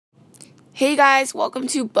Hey guys, welcome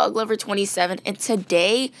to Bug Lover 27, and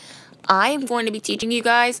today I am going to be teaching you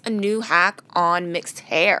guys a new hack on mixed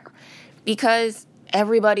hair because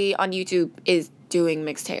everybody on YouTube is doing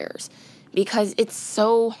mixed hairs because it's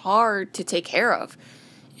so hard to take care of.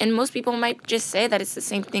 And most people might just say that it's the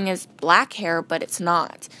same thing as black hair, but it's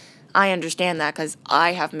not. I understand that because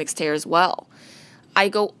I have mixed hair as well. I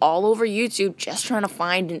go all over YouTube just trying to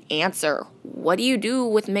find an answer. What do you do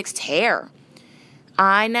with mixed hair?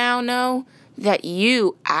 I now know that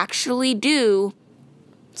you actually do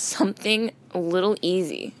something a little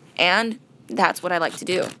easy, and that's what I like to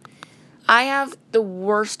do. I have the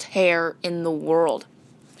worst hair in the world.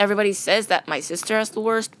 Everybody says that my sister has the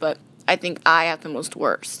worst, but I think I have the most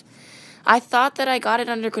worst. I thought that I got it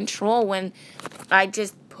under control when I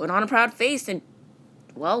just put on a proud face and,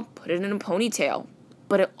 well, put it in a ponytail.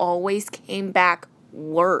 But it always came back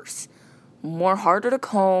worse, more harder to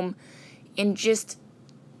comb, and just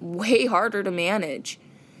way harder to manage.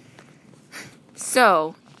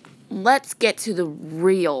 So, let's get to the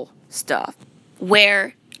real stuff,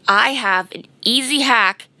 where I have an easy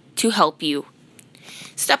hack to help you.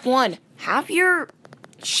 Step 1, have your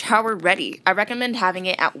shower ready. I recommend having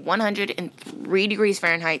it at 103 degrees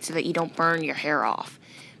Fahrenheit so that you don't burn your hair off.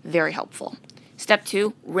 Very helpful. Step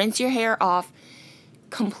 2, rinse your hair off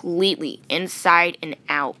completely, inside and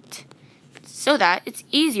out, so that it's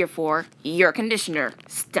easier for your conditioner.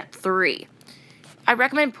 Step 3, I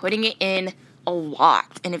recommend putting it in a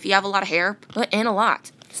lot. And if you have a lot of hair, put in a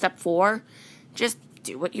lot. Step 4, just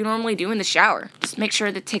do what you normally do in the shower. Just make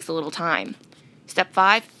sure that it takes a little time. Step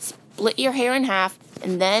 5, split your hair in half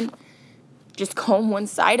and then just comb one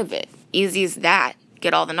side of it. Easy as that.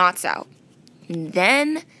 Get all the knots out. And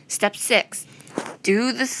then step 6,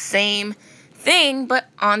 do the same thing but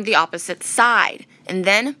on the opposite side. And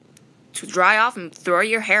then to dry off and throw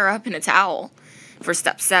your hair up in a towel for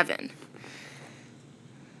step 7.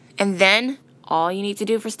 And then all you need to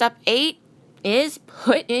do for step 8 is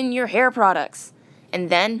put in your hair products. And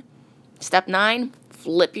then step 9,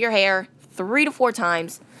 flip your hair 3 to 4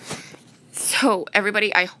 times. So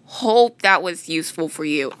everybody, I hope that was useful for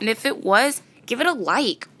you. And if it was, give it a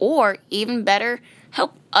like, or even better,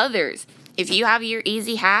 help others. If you have your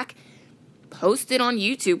easy hack, post it on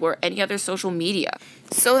YouTube or any other social media,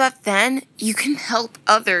 so that then you can help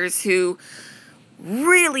others who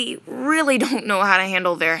really don't know how to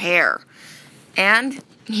handle their hair. And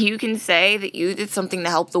you can say that you did something to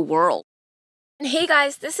help the world. And hey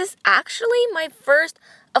guys, this is actually my first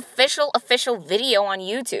official video on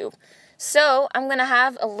YouTube. So I'm going to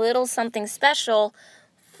have a little something special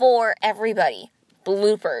for everybody.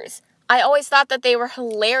 Bloopers. I always thought that they were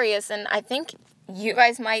hilarious, and I think you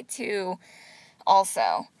guys might too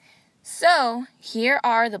also. So, here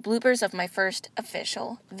are the bloopers of my first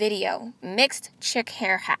official video. Mixed chick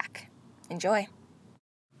hair hack. Enjoy.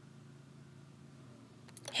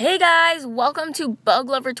 Hey guys, welcome to Bug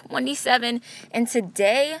Lover 27, and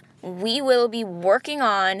today we will be working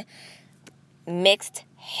on mixed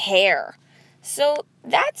hair. So,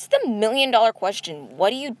 that's the million-dollar question. What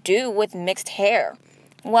do you do with mixed hair?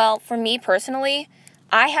 Well, for me personally,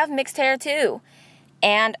 I have mixed hair too.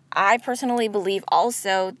 And I personally believe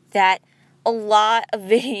also that a lot of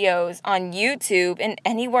videos on YouTube and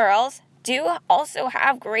anywhere else do also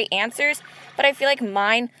have great answers, but I feel like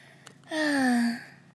mine